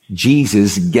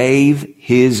 Jesus gave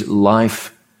his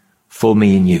life for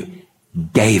me and you.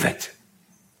 Gave it.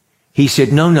 He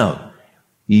said, no,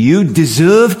 you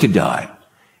deserve to die.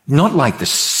 Not like the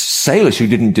sailors who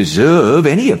didn't deserve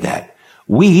any of that.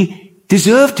 We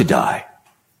deserve to die.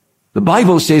 The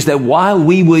Bible says that while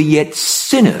we were yet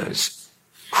sinners,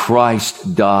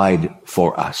 Christ died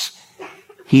for us.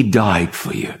 He died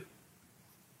for you.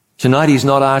 Tonight he's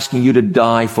not asking you to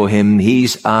die for him.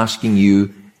 He's asking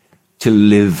you to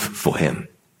live for him.